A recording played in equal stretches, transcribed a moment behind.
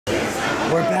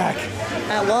We're back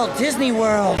at Walt Disney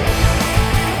World. Leave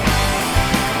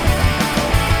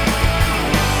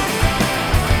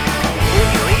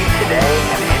today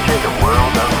and enter the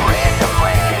world of Random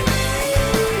Land.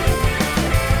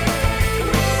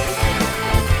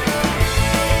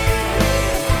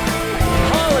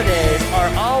 Holidays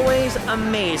are always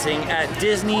amazing at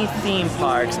Disney theme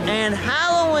parks, and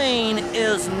Halloween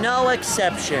is no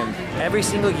exception. Every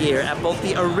single year at both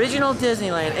the original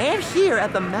Disneyland and here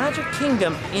at the Magic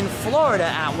Kingdom in Florida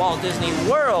at Walt Disney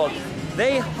World,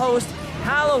 they host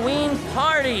Halloween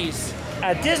parties.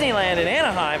 At Disneyland in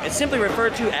Anaheim, it's simply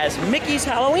referred to as Mickey's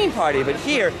Halloween Party, but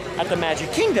here at the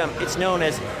Magic Kingdom, it's known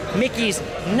as Mickey's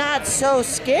Not So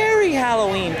Scary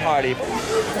Halloween Party.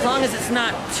 As long as it's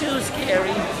not too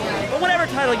scary, but whatever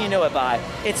title you know it by,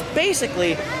 it's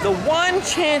basically the one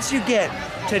chance you get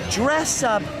to dress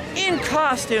up in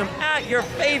costume at your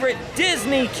favorite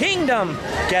Disney Kingdom.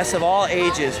 Guests of all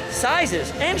ages,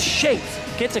 sizes, and shapes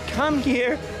get to come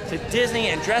here to Disney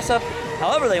and dress up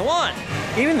however they want.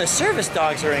 Even the service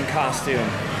dogs are in costume.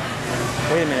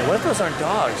 Wait a minute, what if those aren't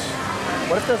dogs?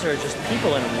 What if those are just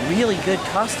people in really good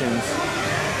costumes?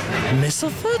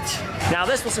 Mistlefoot? Now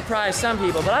this will surprise some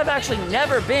people, but I've actually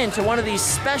never been to one of these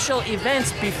special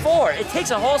events before. It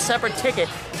takes a whole separate ticket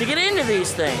to get into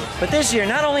these things. But this year,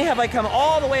 not only have I come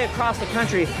all the way across the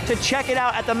country to check it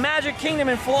out at the Magic Kingdom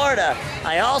in Florida,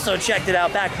 I also checked it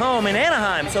out back home in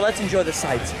Anaheim. So let's enjoy the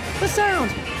sights, the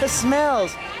sounds, the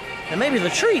smells, and maybe the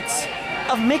treats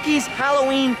of Mickey's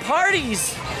Halloween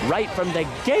parties. Right from the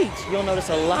gate, you'll notice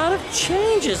a lot of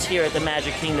changes here at the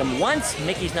Magic Kingdom once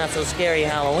Mickey's Not So Scary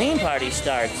Halloween Party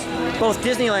starts. Both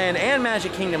Disneyland and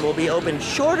Magic Kingdom will be open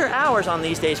shorter hours on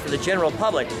these days for the general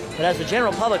public. But as the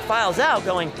general public files out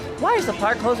going, why is the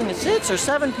park closing at 6 or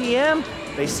 7 p.m.?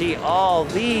 They see all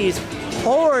these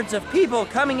hordes of people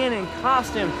coming in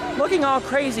costume, looking all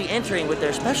crazy, entering with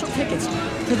their special tickets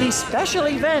to these special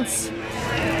events.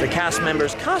 The cast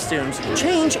members' costumes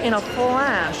change in a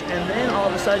flash, and then all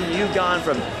of a sudden you've gone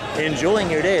from enjoying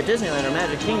your day at Disneyland or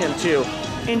Magic Kingdom to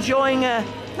enjoying a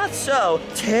not so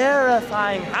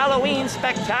terrifying Halloween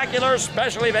spectacular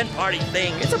special event party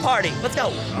thing. It's a party. Let's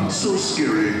go. Not So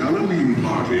Scary Halloween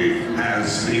Party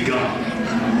has begun.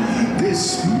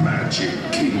 This Magic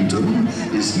Kingdom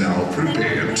is now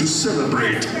prepared to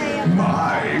celebrate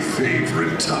my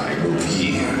favorite time of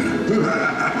year.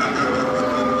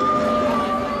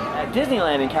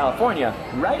 Disneyland in California,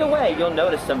 right away you'll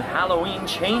notice some Halloween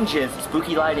changes.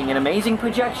 Spooky lighting and amazing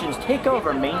projections take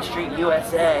over Main Street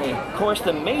USA. Of course,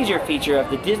 the major feature of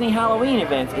the Disney Halloween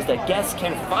events is that guests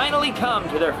can finally come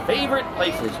to their favorite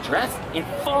places dressed in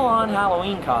full-on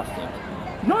Halloween costumes.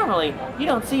 Normally, you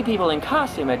don't see people in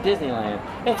costume at Disneyland.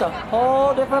 It's a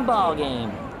whole different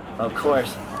ballgame. Of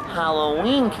course,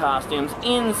 Halloween costumes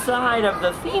inside of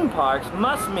the theme parks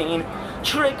must mean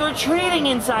trick-or-treating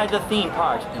inside the theme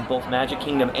parks. And both Magic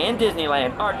Kingdom and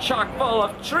Disneyland are chock full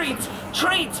of treats,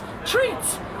 treats,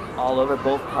 treats! All over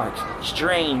both parks,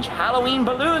 strange Halloween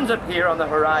balloons appear on the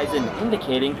horizon,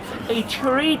 indicating a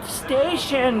treat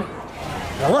station.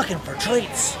 They're looking for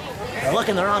treats. They're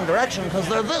looking the wrong direction because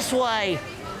they're this way.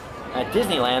 At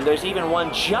Disneyland, there's even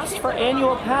one just for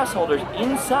annual pass holders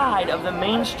inside of the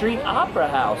Main Street Opera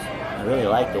House. I really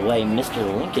like the way Mr.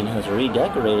 Lincoln has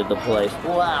redecorated the place.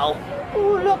 Wow.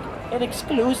 Ooh, look, an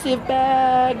exclusive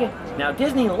bag. Now,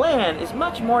 Disneyland is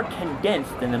much more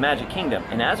condensed than the Magic Kingdom,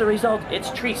 and as a result, its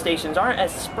treat stations aren't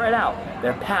as spread out.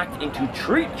 They're packed into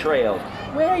treat trails,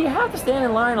 where you have to stand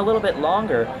in line a little bit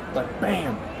longer, but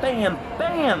bam, bam,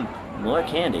 bam, more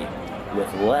candy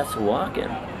with less walking.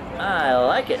 I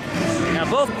like it. Now,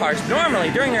 both parks normally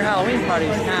during their Halloween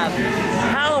parties have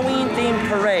Halloween-themed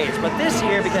parades, but this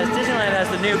year, because Disneyland has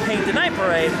the new Paint the Night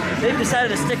parade, they've decided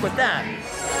to stick with that.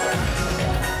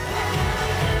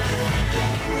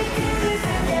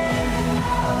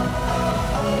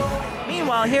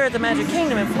 Meanwhile, here at the Magic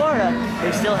Kingdom in Florida,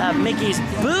 they still have Mickey's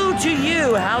Boo to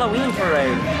You Halloween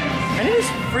parade, and it is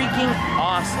freaking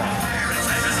awesome.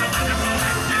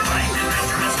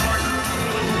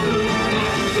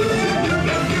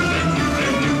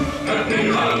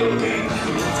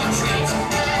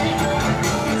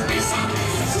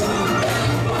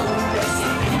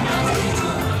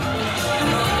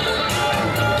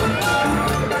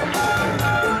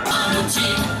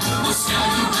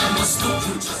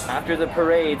 After the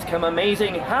parades come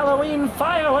amazing Halloween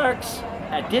fireworks.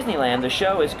 At Disneyland, the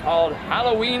show is called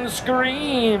Halloween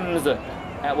Screams.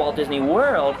 At Walt Disney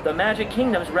World, the Magic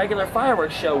Kingdom's regular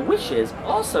fireworks show Wishes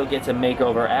also gets a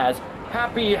makeover as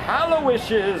Happy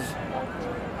Hallowishes.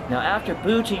 Now, after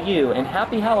Boo to You and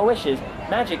Happy Hallowishes,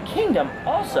 Magic Kingdom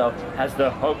also has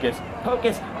the Hocus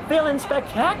Pocus Villain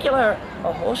Spectacular,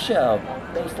 a whole show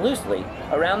based loosely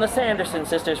around the Sanderson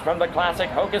sisters from the classic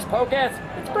Hocus Pocus.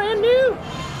 It's brand new.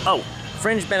 Oh,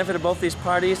 fringe benefit of both these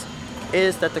parties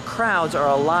is that the crowds are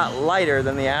a lot lighter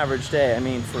than the average day. I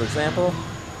mean, for example,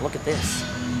 look at this.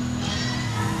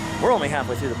 We're only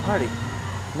halfway through the party.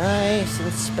 Nice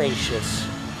and spacious.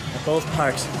 Both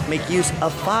parks make use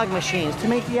of fog machines to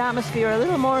make the atmosphere a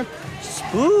little more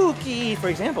spooky. For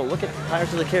example, look at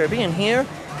Pirates of the Caribbean here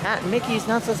at Mickey's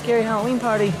Not So Scary Halloween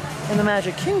Party in the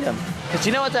Magic Kingdom. But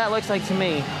you know what that looks like to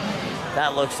me?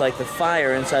 That looks like the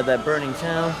fire inside that burning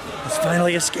town has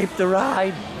finally escaped the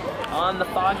ride. On the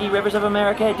foggy rivers of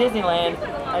America at Disneyland,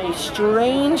 a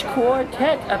strange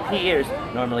quartet appears.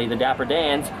 Normally the Dapper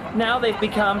Dans, now they've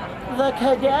become the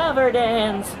Cadaver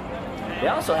Dans. They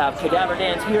also have Cadaver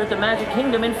Dans here at the Magic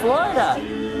Kingdom in Florida.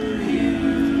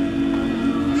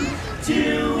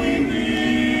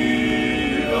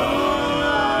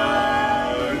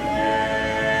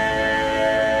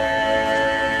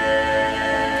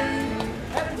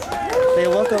 They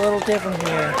look a little different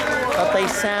here, but they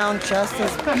sound just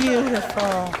as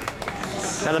beautiful.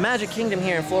 Now the Magic Kingdom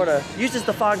here in Florida uses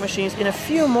the fog machines in a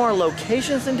few more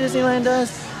locations than Disneyland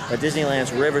does, but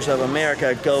Disneyland's Rivers of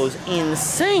America goes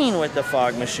insane with the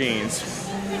fog machines.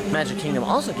 Magic Kingdom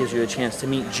also gives you a chance to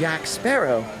meet Jack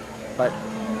Sparrow, but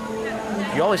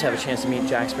you always have a chance to meet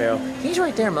Jack Sparrow. He's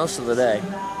right there most of the day.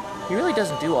 He really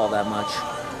doesn't do all that much.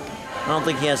 I don't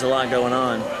think he has a lot going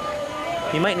on.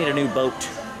 He might need a new boat.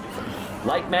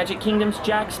 Like Magic Kingdom's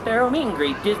Jack Sparrow meet and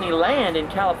greet, Disneyland in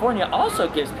California also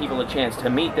gives people a chance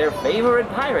to meet their favorite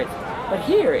pirates. But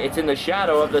here, it's in the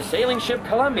shadow of the sailing ship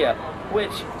Columbia,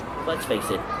 which, let's face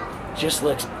it, just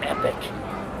looks epic.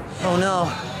 Oh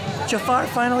no, Jafar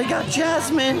finally got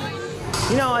Jasmine.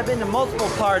 You know, I've been to multiple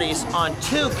parties on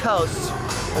 2 coasts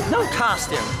with no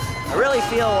costume. I really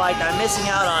feel like I'm missing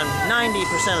out on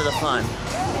 90% of the fun.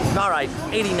 All right,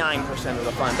 89% of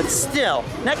the fun, but still,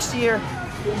 next year,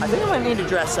 I think I might need to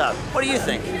dress up. What do you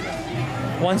think?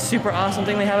 One super awesome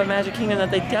thing they have at Magic Kingdom that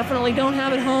they definitely don't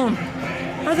have at home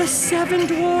are the 7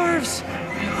 dwarves.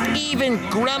 Even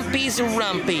Grumpy's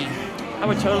Rumpy. I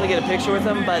would totally get a picture with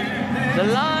them, but the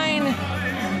line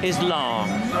is long.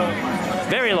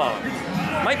 Very long.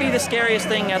 Might be the scariest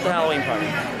thing at the Halloween party.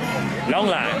 Long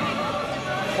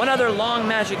line. One other long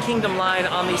Magic Kingdom line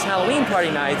on these Halloween party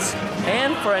nights,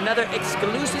 and for another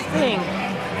exclusive thing,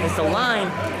 is the line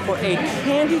for a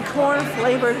candy corn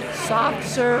flavored soft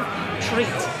serve treat.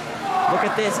 Look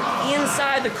at this,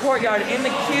 inside the courtyard, in the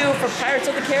queue for Pirates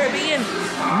of the Caribbean.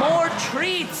 More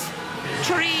treats!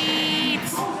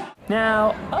 Treats!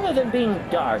 Now, other than being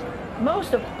dark,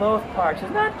 most of both parks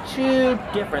is not too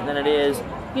different than it is,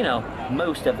 you know,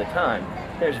 most of the time.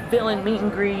 There's villain meet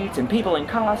and greets and people in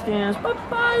costumes, but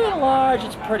by and large,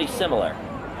 it's pretty similar.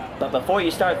 But before you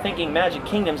start thinking Magic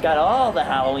Kingdom's got all the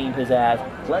Halloween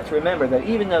pizzazz, let's remember that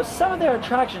even though some of their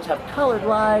attractions have colored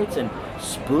lights and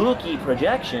spooky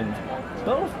projections,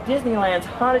 both Disneyland's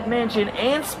Haunted Mansion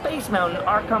and Space Mountain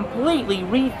are completely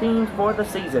rethemed for the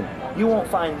season. You won't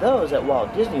find those at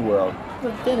Walt Disney World.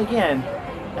 But then again,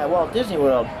 at Walt Disney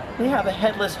World, they have a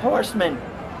headless horseman.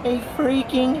 A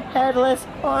freaking headless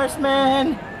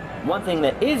horseman! One thing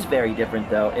that is very different,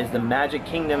 though, is the Magic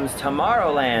Kingdom's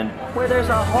Tomorrowland, where there's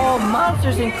a whole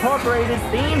Monsters Incorporated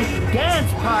themed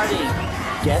dance party.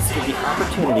 Guests get the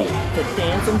opportunity to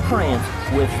dance and prance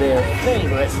with their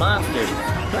favorite monsters.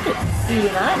 Look at,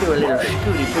 even I do a little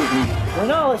scooty-pooty.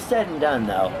 When all is said and done,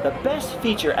 though, the best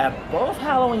feature at both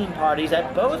Halloween parties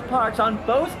at both parks on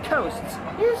both coasts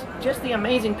is just the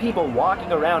amazing people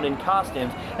walking around in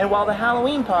costumes. And while the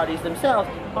Halloween parties themselves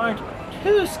aren't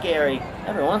too scary,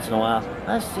 every once in a while,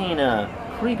 I've seen a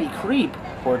creepy creep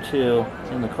or two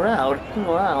in the crowd.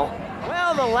 Wow.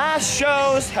 Well, the last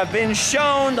shows have been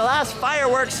shown, the last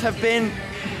fireworks have been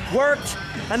worked,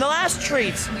 and the last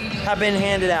treats have been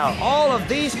handed out. All of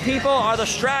these people are the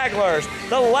stragglers,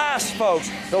 the last folks,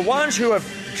 the ones who have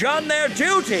done their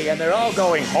duty, and they're all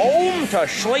going home to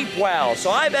sleep well,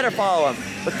 so I better follow them.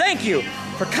 But thank you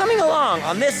for coming along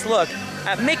on this look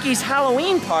at Mickey's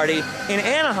Halloween party in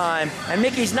Anaheim and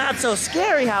Mickey's Not So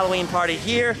Scary Halloween party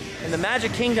here in the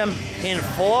Magic Kingdom in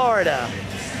Florida.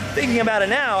 Thinking about it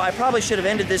now, I probably should have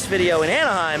ended this video in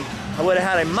Anaheim. I would have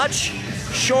had a much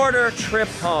shorter trip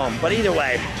home. But either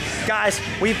way, guys,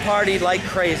 we partied like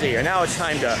crazy, and now it's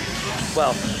time to,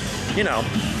 well, you know,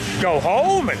 go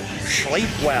home and sleep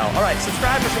well. All right,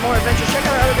 subscribe for some more adventures. Check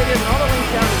out our other videos and all the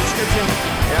links down in the description.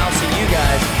 And I'll see you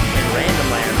guys in Random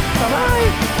Land.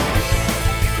 Bye-bye.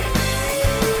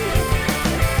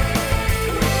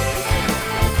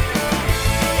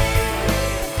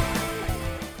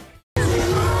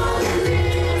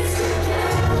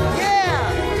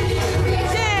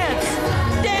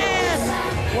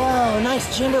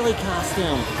 Jimberly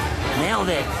costume. Nailed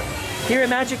it. Here at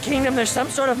Magic Kingdom, there's some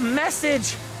sort of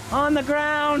message on the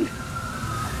ground.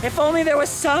 If only there was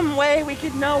some way we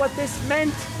could know what this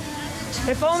meant.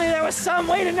 If only there was some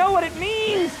way to know what it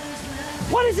means.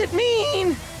 What does it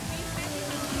mean?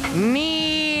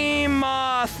 Nemothman.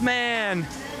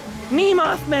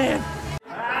 Nemothman.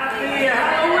 Happy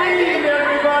Halloween,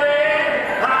 everybody!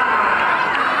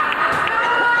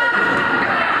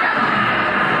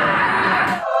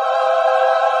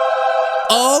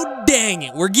 Oh, dang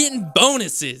it, we're getting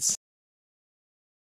bonuses.